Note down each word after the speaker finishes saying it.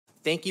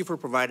thank you for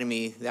providing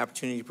me the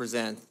opportunity to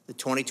present the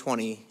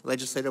 2020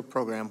 legislative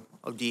program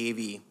of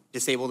DAV,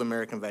 Disabled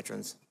American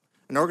Veterans,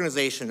 an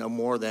organization of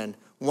more than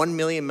 1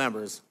 million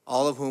members,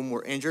 all of whom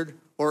were injured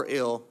or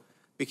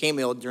became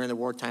ill during the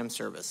wartime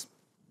service.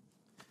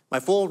 My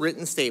full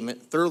written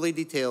statement thoroughly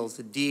details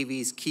the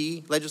DAV's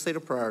key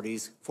legislative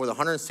priorities for the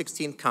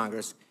 116th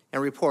Congress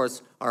and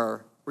reports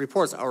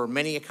our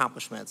many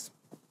accomplishments.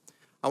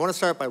 I want to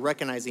start by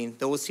recognizing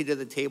those seated at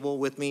the table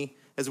with me,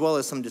 as well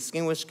as some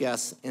distinguished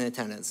guests in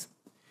attendance.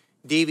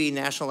 DAV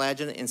National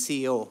Adjutant and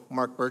CEO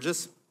Mark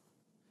Burgess,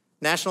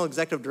 National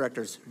Executive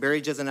Directors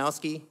Barry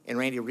Jesenowski and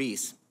Randy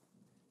Reese,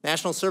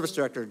 National Service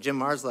Director Jim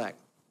Marszlak,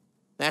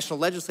 National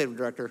Legislative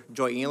Director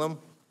Joy Elam,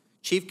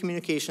 Chief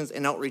Communications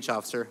and Outreach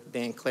Officer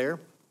Dan Clare,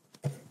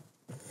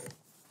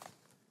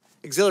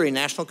 Auxiliary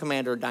National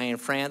Commander Diane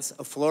France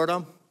of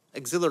Florida,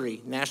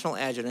 Auxiliary National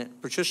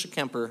Adjutant Patricia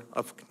Kemper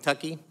of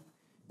Kentucky,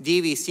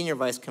 DAV Senior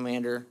Vice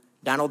Commander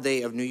Donald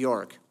Day of New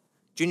York,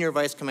 Junior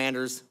Vice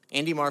Commanders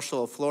Andy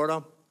Marshall of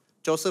Florida,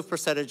 Joseph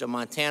Percentage of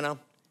Montana,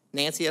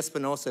 Nancy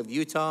Espinosa of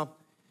Utah,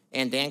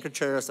 and Dan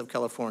Contreras of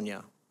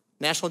California,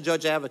 National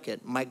Judge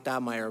Advocate Mike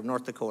Dobmeyer of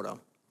North Dakota,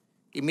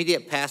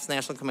 Immediate Past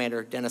National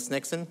Commander Dennis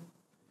Nixon,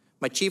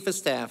 my Chief of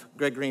Staff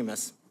Greg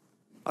Remus.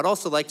 I'd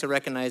also like to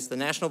recognize the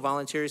National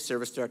Voluntary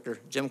Service Director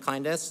Jim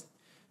Kleindes,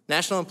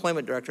 National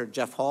Employment Director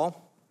Jeff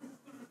Hall,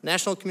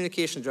 National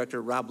Communications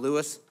Director Rob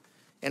Lewis,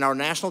 and our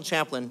National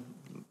Chaplain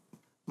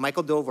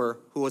Michael Dover,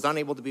 who was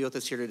unable to be with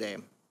us here today.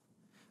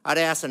 I'd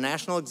ask the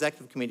National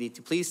Executive Committee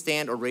to please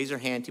stand or raise their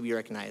hand to be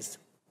recognized.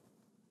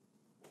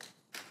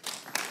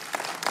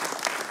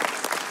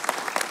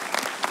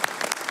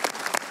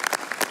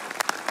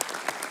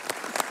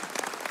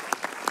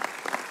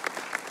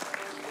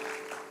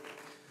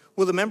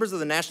 Will the members of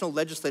the National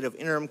Legislative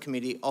Interim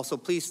Committee also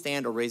please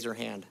stand or raise their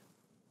hand?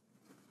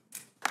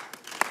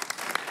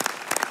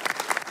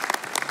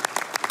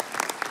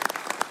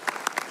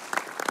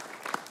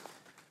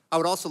 I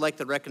would also like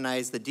to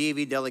recognize the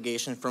DAV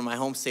delegation from my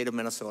home state of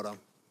Minnesota.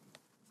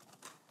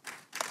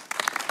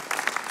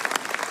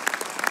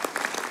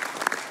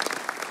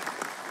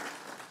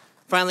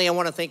 Finally, I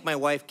want to thank my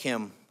wife,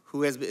 Kim,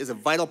 who is a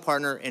vital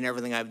partner in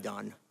everything I've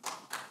done.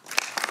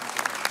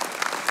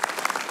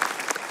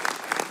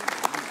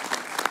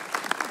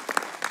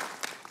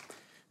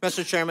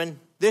 Mr. Chairman,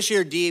 this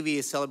year DAV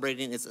is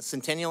celebrating its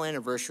centennial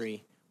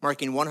anniversary,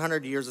 marking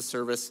 100 years of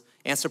service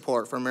and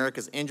support for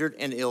America's injured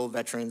and ill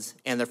veterans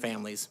and their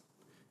families.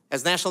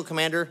 As National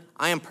Commander,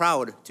 I am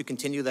proud to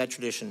continue that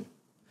tradition.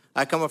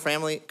 I come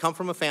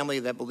from a family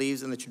that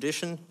believes in the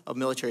tradition of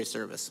military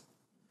service.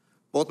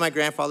 Both my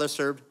grandfathers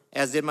served,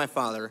 as did my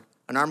father,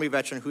 an Army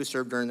veteran who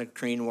served during the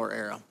Korean War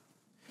era.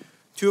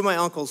 Two of my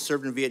uncles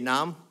served in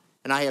Vietnam,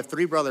 and I have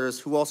three brothers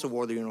who also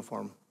wore the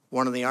uniform,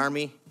 one in the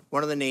Army,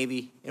 one in the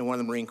Navy, and one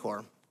in the Marine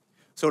Corps.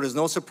 So it is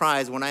no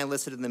surprise when I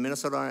enlisted in the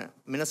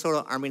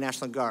Minnesota Army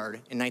National Guard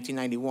in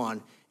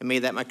 1991 and made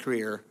that my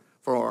career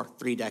for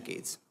 3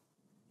 decades.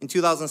 In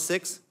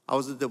 2006, I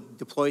was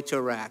deployed to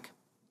Iraq.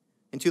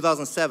 In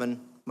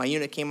 2007, my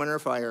unit came under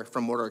fire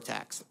from mortar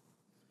attacks.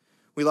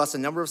 We lost a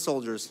number of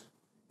soldiers,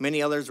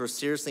 many others were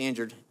seriously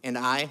injured, and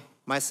I,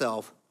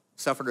 myself,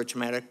 suffered a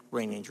traumatic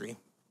brain injury.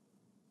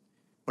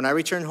 When I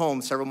returned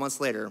home several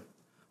months later,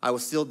 I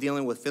was still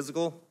dealing with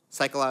physical,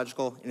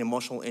 psychological, and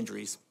emotional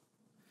injuries,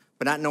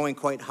 but not knowing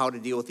quite how to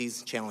deal with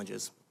these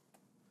challenges.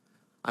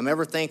 I'm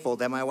ever thankful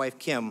that my wife,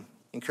 Kim,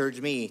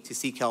 encouraged me to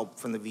seek help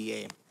from the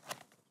VA.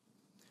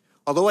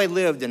 Although I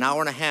lived an hour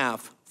and a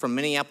half from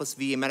Minneapolis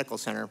VA Medical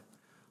Center,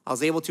 I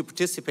was able to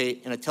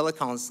participate in a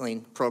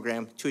telecounseling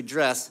program to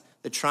address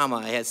the trauma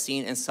I had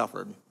seen and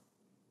suffered.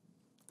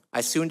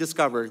 I soon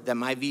discovered that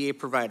my VA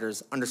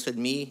providers understood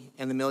me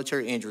and the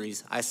military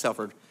injuries I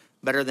suffered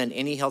better than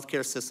any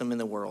healthcare system in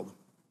the world.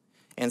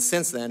 And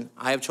since then,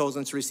 I have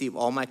chosen to receive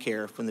all my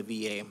care from the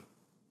VA.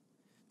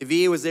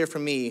 The VA was there for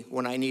me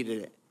when I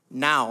needed it.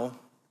 Now,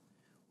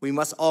 we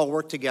must all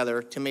work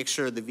together to make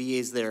sure the VA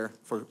is there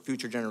for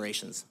future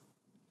generations.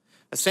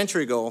 A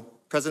century ago,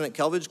 President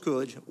Calvin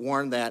Coolidge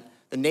warned that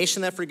the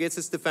nation that forgets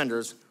its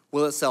defenders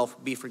will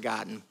itself be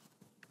forgotten.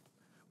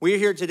 We are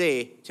here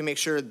today to make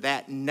sure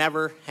that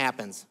never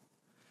happens.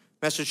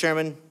 Mr.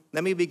 Chairman,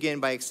 let me begin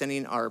by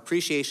extending our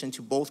appreciation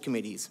to both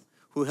committees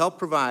who helped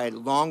provide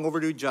long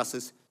overdue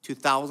justice to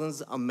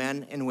thousands of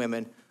men and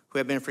women who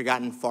have been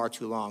forgotten far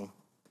too long.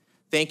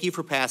 Thank you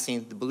for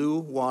passing the Blue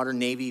Water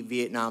Navy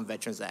Vietnam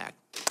Veterans Act.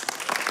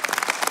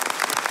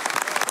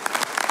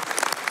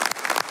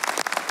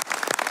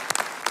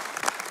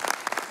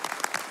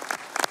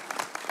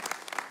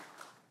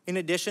 In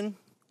addition,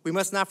 we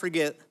must not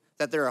forget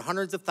that there are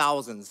hundreds of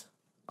thousands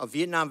of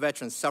Vietnam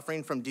veterans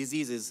suffering from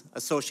diseases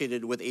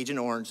associated with Agent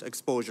Orange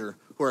exposure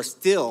who are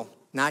still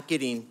not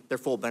getting their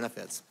full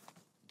benefits.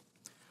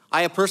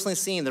 I have personally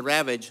seen the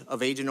ravage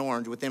of Agent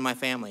Orange within my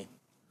family.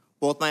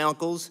 Both my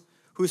uncles,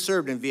 who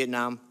served in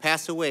Vietnam,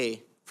 passed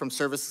away from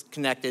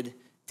service-connected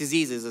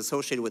diseases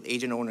associated with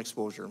Agent Orange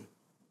exposure.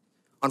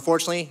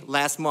 Unfortunately,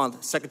 last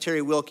month,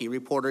 Secretary Wilkie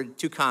reported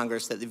to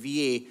Congress that the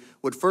VA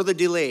would further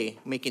delay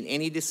making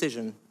any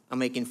decision on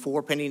making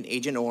 4 pending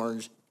Agent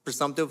Orange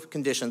presumptive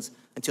conditions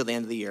until the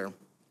end of the year.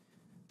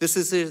 This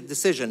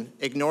decision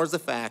ignores the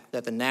fact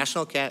that the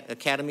National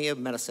Academy of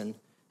Medicine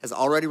has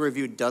already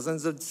reviewed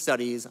dozens of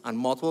studies on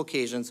multiple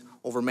occasions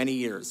over many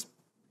years.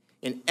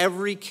 In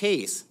every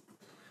case,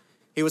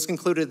 it was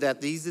concluded that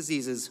these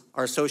diseases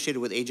are associated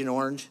with Agent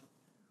Orange.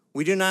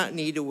 We do not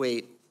need to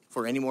wait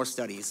for any more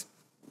studies.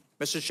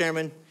 Mr.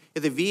 Chairman,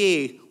 if the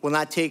VA will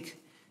not take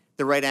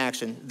the right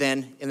action,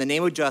 then in the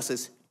name of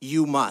justice,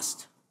 you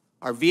must.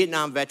 Our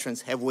Vietnam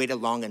veterans have waited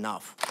long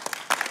enough.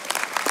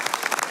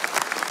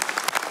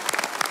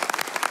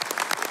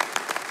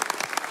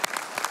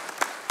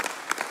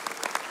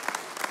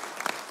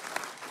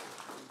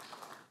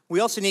 We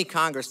also need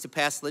Congress to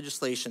pass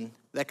legislation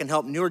that can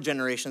help newer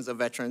generations of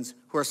veterans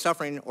who are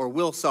suffering or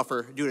will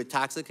suffer due to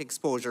toxic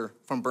exposure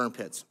from burn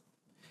pits.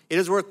 It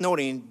is worth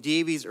noting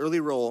DAV's early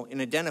role in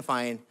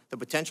identifying the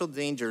potential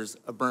dangers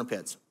of burn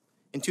pits.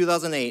 In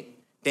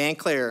 2008, Dan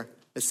Clare,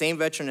 the same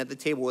veteran at the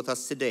table with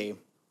us today,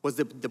 was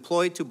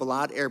deployed to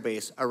Balad Air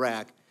Base,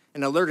 Iraq,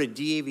 and alerted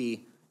DAV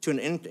to an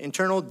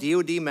internal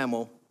DoD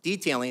memo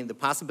detailing the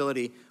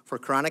possibility for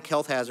chronic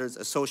health hazards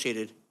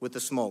associated with the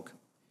smoke.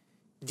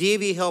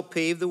 DAV helped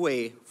pave the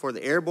way for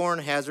the Airborne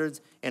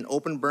Hazards and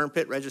Open Burn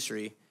Pit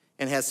Registry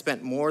and has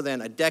spent more than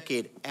a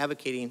decade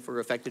advocating for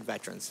affected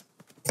veterans.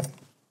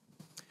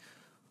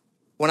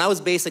 When I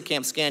was based at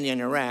Camp Scandia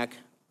in Iraq,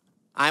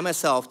 I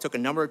myself took a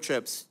number of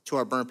trips to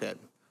our burn pit,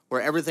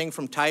 where everything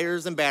from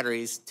tires and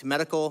batteries to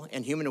medical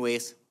and human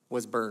waste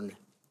was burned.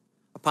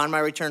 Upon my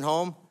return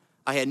home,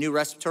 I had new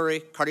respiratory,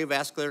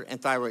 cardiovascular, and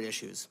thyroid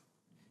issues,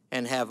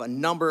 and have a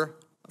number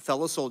of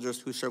fellow soldiers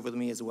who serve with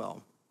me as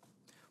well.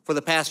 For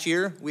the past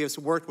year, we have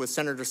worked with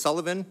Senator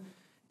Sullivan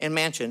and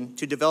Manchin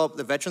to develop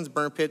the Veterans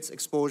Burn Pits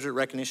Exposure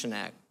Recognition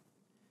Act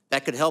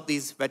that could help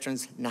these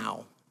veterans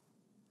now.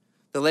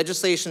 The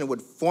legislation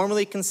would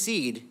formally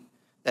concede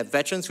that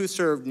veterans who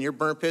served near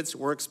burn pits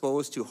were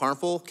exposed to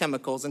harmful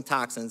chemicals and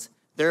toxins,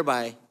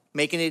 thereby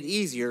making it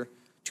easier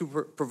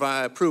to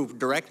prove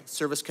direct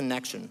service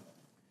connection.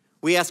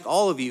 We ask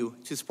all of you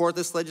to support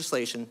this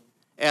legislation,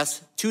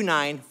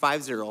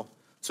 S2950,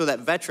 so that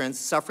veterans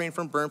suffering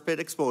from burn pit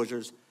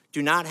exposures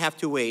do not have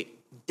to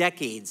wait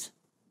decades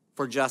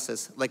for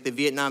justice like the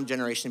Vietnam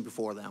generation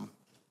before them.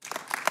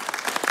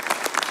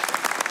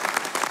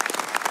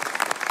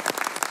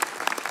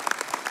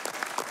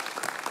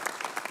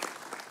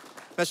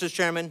 Mr.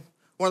 Chairman,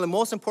 one of the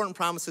most important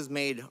promises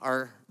made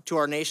to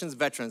our nation's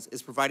veterans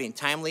is providing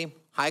timely,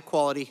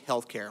 high-quality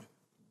health care.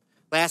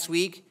 Last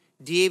week,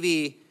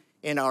 DAV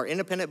and our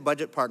independent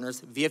budget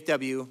partners,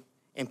 VFW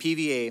and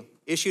PVA,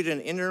 issued an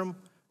interim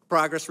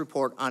progress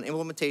report on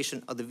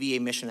implementation of the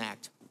VA Mission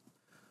Act.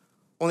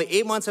 Only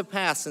 8 months have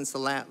passed since the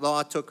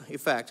law took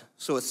effect,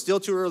 so it's still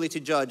too early to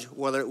judge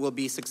whether it will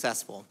be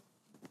successful.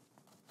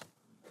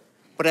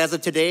 But as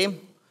of today,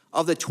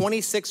 of the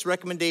 26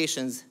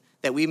 recommendations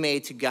that we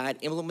made to guide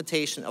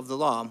implementation of the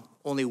law,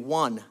 only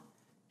 1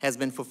 has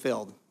been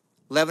fulfilled.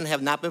 11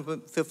 have not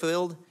been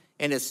fulfilled,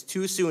 and it's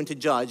too soon to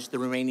judge the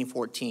remaining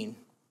 14.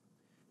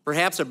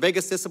 Perhaps our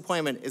biggest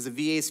disappointment is the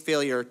VA's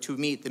failure to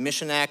meet the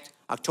Mission Act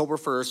October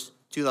 1st,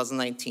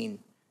 2019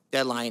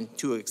 deadline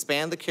to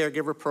expand the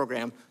caregiver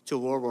program to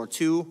World War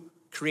II,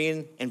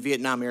 Korean, and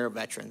Vietnam-era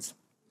veterans.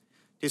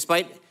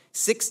 Despite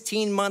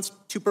 16 months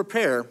to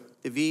prepare,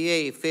 the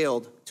VA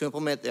failed to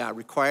implement the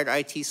required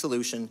IT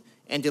solution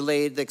and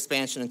delayed the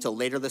expansion until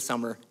later this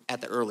summer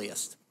at the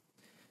earliest.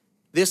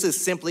 This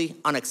is simply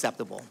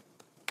unacceptable.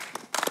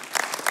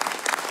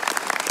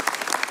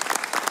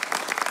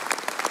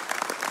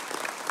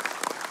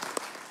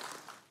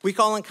 We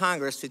call on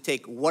Congress to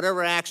take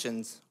whatever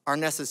actions are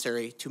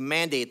necessary to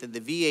mandate that the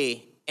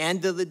VA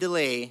end the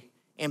delay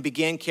and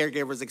begin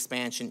caregivers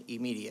expansion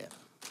immediately.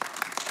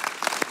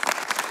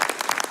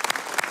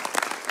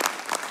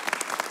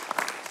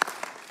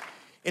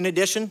 In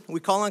addition, we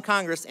call on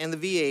Congress and the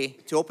VA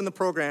to open the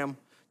program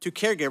to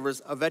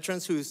caregivers of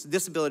veterans whose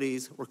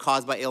disabilities were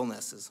caused by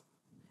illnesses.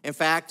 In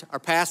fact, our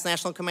past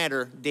National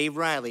Commander, Dave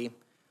Riley,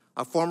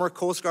 a former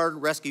Coast Guard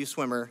rescue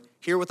swimmer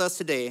here with us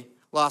today,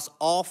 lost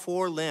all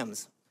 4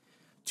 limbs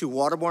to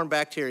waterborne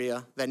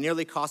bacteria that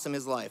nearly cost him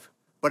his life.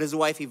 But his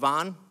wife,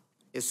 Yvonne,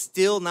 is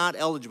still not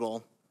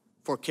eligible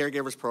for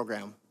caregivers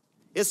program.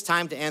 It's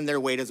time to end their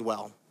wait as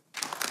well.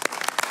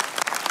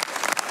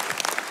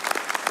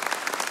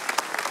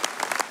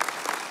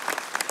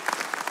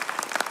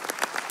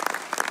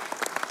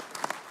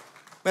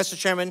 Mr.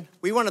 Chairman,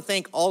 we want to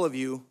thank all of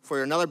you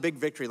for another big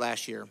victory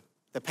last year,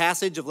 the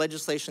passage of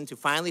legislation to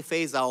finally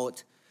phase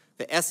out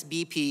the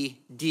SBP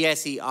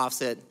DIC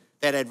offset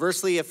that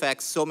adversely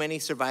affects so many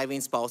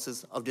surviving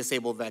spouses of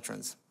disabled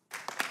veterans.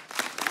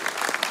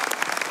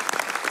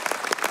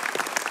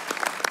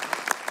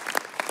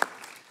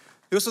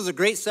 This was a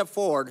great step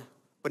forward,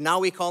 but now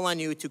we call on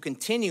you to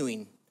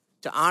continuing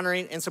to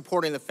honoring and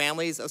supporting the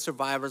families of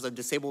survivors of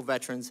disabled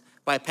veterans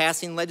by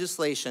passing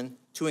legislation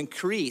to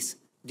increase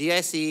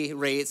DIC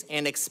rates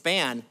and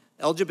expand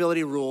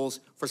eligibility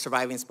rules for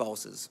surviving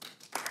spouses.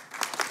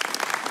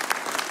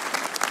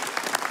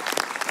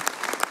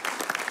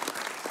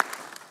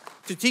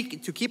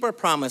 To keep our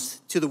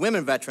promise to the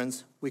women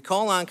veterans, we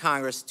call on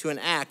Congress to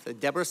enact the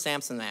Deborah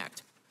Sampson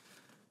Act.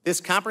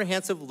 This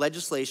comprehensive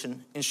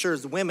legislation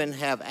ensures women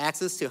have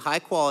access to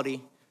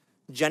high-quality,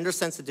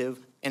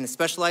 gender-sensitive, and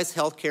specialized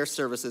health care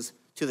services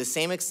to the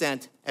same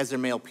extent as their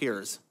male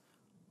peers.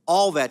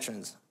 All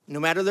veterans,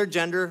 no matter their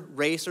gender,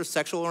 race, or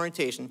sexual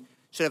orientation,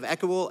 should have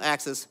equitable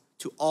access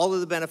to all of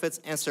the benefits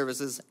and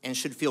services and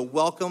should feel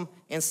welcome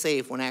and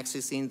safe when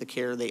accessing the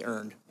care they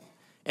earned.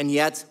 And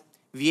yet,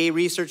 VA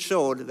research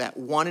showed that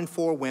 1 in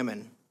 4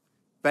 women,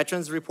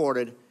 veterans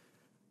reported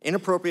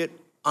inappropriate,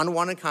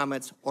 unwanted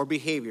comments or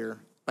behavior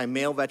by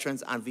male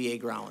veterans on VA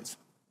grounds.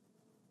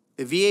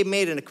 The VA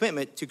made a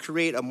commitment to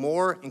create a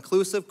more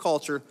inclusive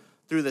culture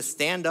through the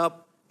Stand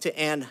Up to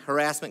End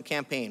Harassment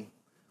campaign.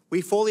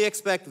 We fully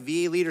expect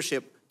VA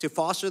leadership to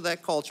foster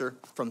that culture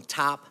from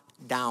top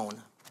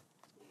down.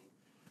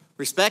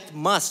 Respect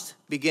must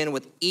begin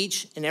with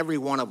each and every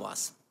one of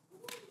us.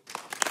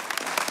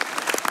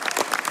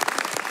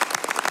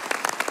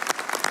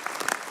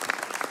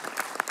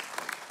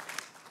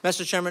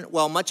 Mr. Chairman,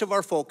 while much of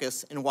our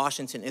focus in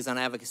Washington is on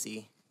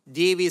advocacy,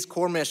 DAV's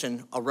core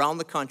mission around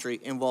the country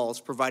involves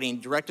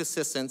providing direct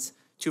assistance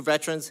to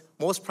veterans,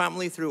 most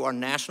prominently through our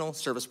National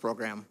Service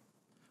Program.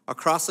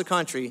 Across the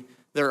country,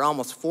 there are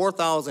almost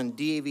 4,000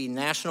 DAV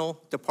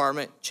National,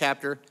 Department,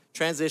 Chapter,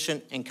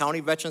 Transition, and County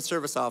Veteran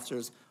Service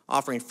Officers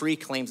offering free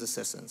claims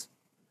assistance.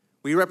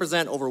 We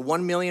represent over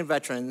 1 million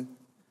veteran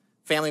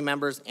family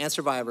members and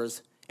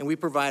survivors, and we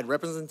provide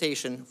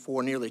representation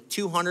for nearly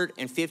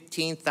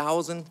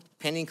 215,000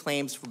 pending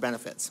claims for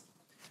benefits.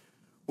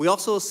 We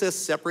also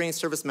assist separating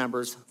service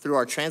members through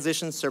our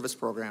Transition Service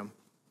Program,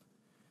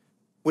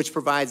 which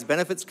provides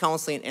benefits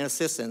counseling and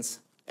assistance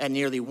at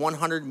nearly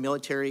 100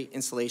 military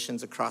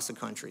installations across the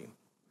country.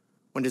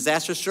 When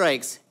disaster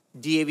strikes,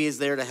 DAV is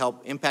there to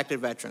help impacted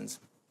veterans.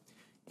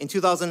 In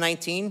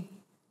 2019,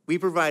 we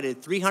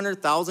provided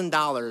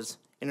 $300,000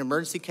 in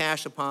emergency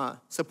cash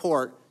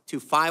support to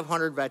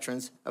 500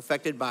 veterans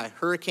affected by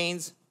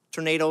hurricanes,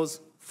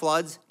 tornadoes,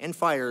 floods, and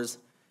fires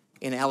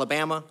in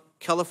Alabama,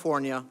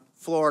 California,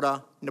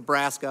 Florida,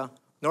 Nebraska,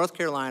 North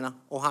Carolina,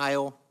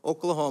 Ohio,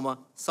 Oklahoma,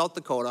 South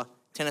Dakota,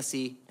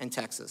 Tennessee, and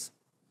Texas.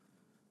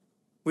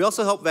 We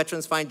also help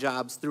veterans find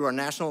jobs through our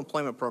National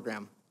Employment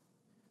Program.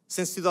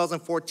 Since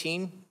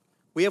 2014,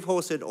 we have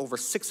hosted over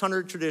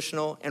 600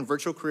 traditional and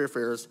virtual career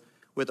fairs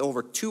with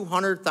over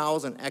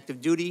 200,000 active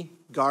duty,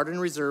 Guard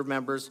and Reserve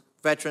members,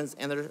 veterans,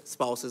 and their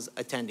spouses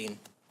attending.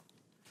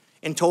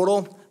 In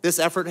total, this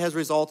effort has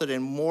resulted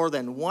in more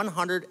than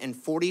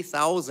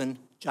 140,000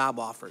 job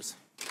offers.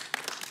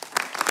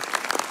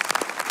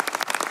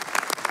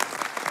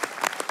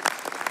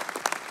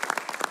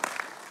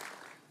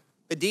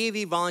 The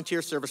DAV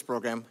Volunteer Service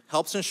Program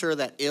helps ensure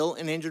that ill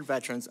and injured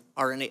veterans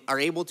are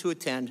able to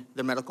attend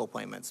their medical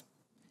appointments.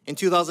 In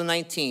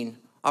 2019,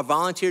 our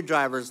volunteer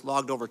drivers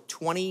logged over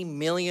 20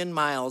 million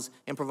miles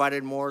and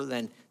provided more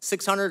than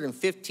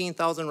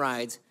 615,000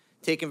 rides,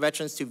 taking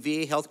veterans to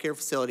VA healthcare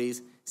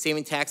facilities,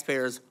 saving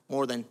taxpayers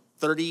more than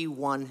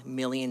 $31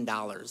 million.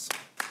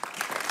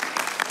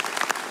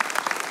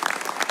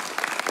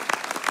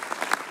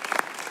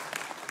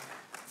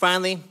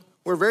 Finally,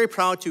 we're very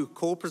proud to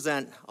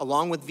co-present,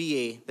 along with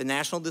VA, the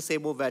National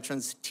Disabled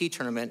Veterans Tea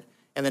Tournament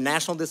and the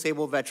National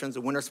Disabled Veterans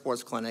Winter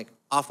Sports Clinic,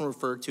 often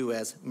referred to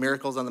as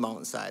Miracles on the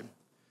Mountainside.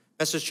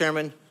 Mr.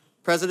 Chairman,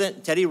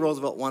 President Teddy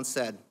Roosevelt once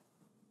said,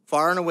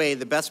 "Far and away,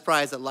 the best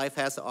prize that life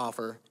has to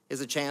offer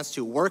is a chance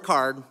to work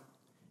hard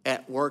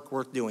at work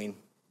worth doing."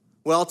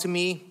 Well, to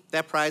me,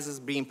 that prize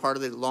is being part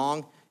of the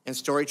long and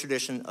storied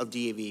tradition of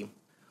DAV,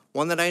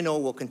 one that I know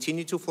will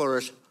continue to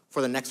flourish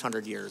for the next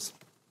 100 years.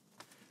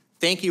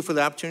 Thank you for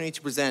the opportunity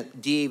to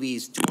present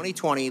DAV's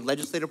 2020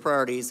 legislative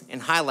priorities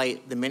and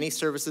highlight the many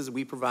services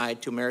we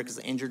provide to America's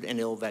injured and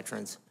ill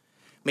veterans.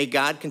 May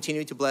God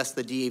continue to bless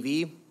the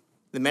DAV,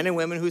 the men and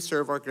women who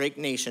serve our great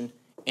nation,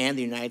 and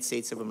the United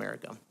States of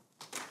America.